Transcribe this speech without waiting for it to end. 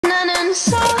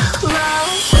so low.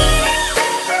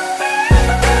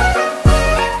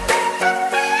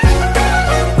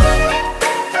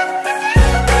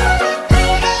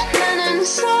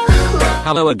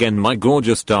 Hello again my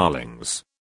gorgeous darlings.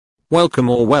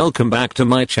 Welcome back to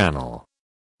my channel.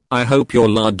 I hope you're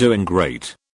all doing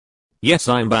great. Yes,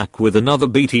 I'm back with another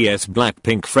BTS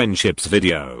Blackpink friendships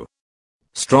video.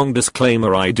 Strong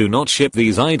disclaimer, I do not ship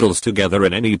these idols together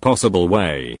in any possible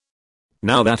way.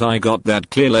 Now that I got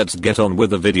that clear, let's get on with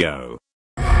the video.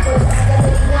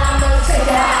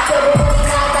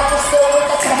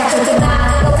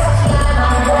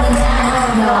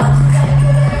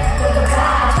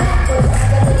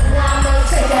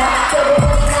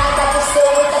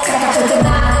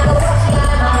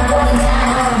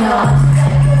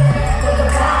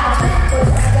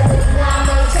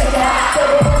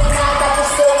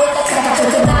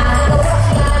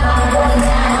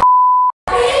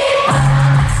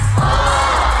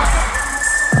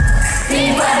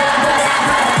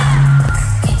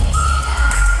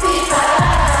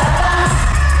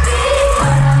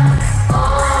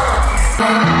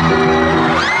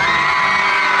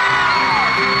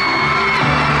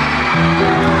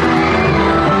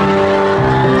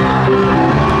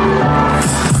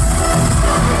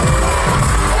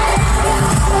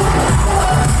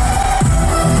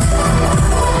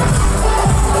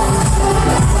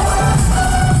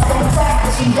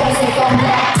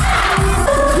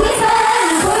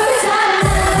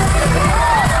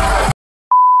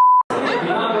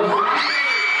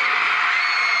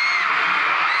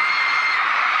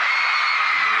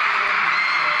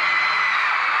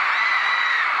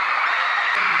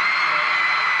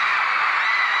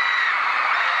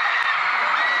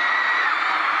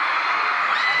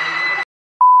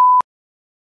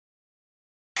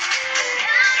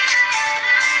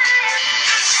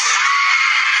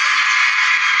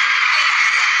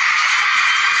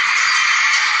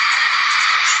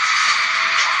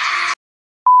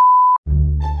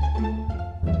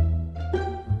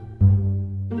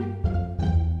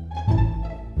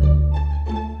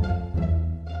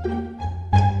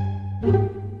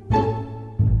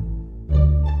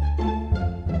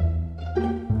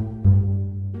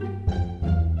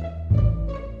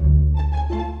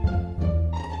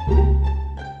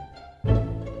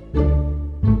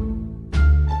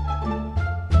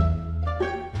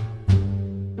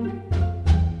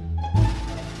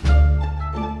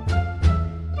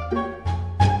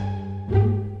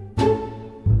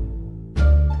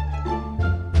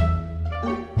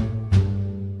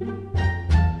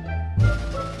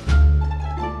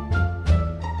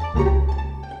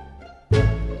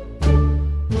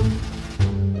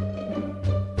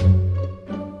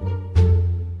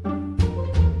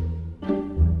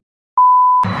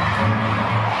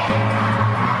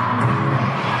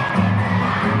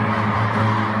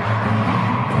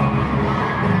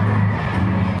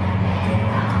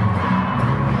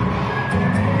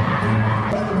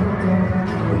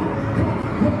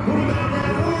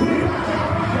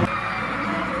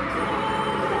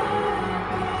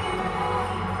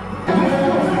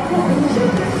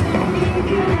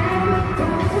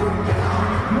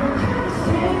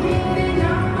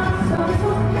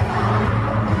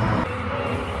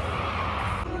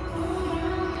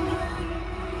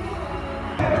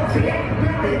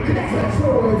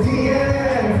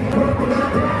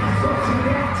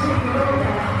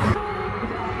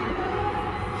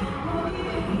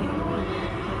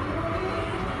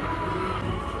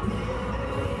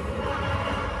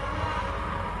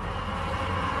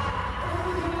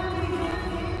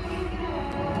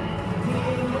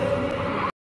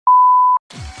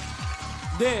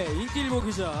 네, 인기일보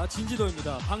기자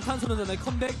진지도입니다. 방탄소년단의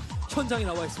컴백 현장에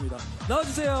나와 있습니다.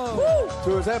 나와주세요.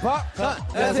 둘, 셋,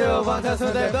 안녕하세요,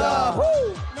 방탄소년단입니다.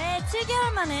 네,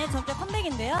 7개월 만에 전격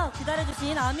컴백인데요.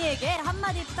 기다려주신 아미에게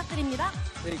한마디 부탁드립니다.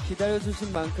 네,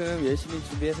 기다려주신 만큼 열심히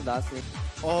준비해서 나왔으니까.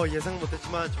 예상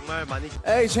못했지만 정말 많이.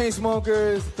 Hey,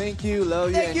 Chainsmokers, thank you,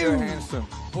 love you, and you're handsome.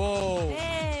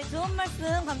 네, 좋은 말씀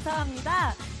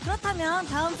감사합니다. 그렇다면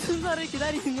다음 순서를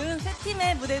기다리는 세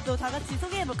팀의 무대도 다 같이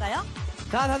소개해볼까요?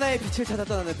 단 하나의 빛을 찾아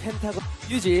떠나는 펜타곤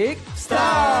뮤직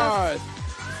스타트!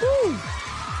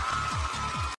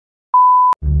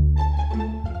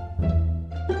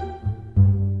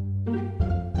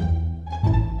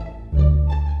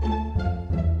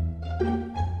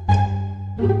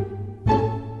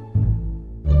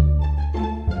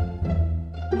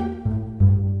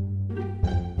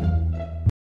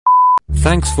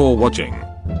 Thanks for watching.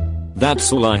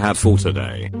 That's all I have for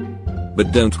today.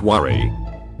 But don't worry.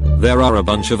 There are a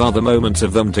bunch of other moments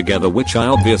of them together which I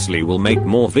obviously will make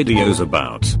more videos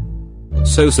about.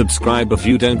 So subscribe if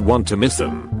you don't want to miss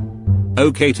them.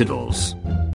 Okay, toodles.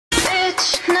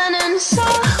 Bitch, 나는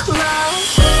solo.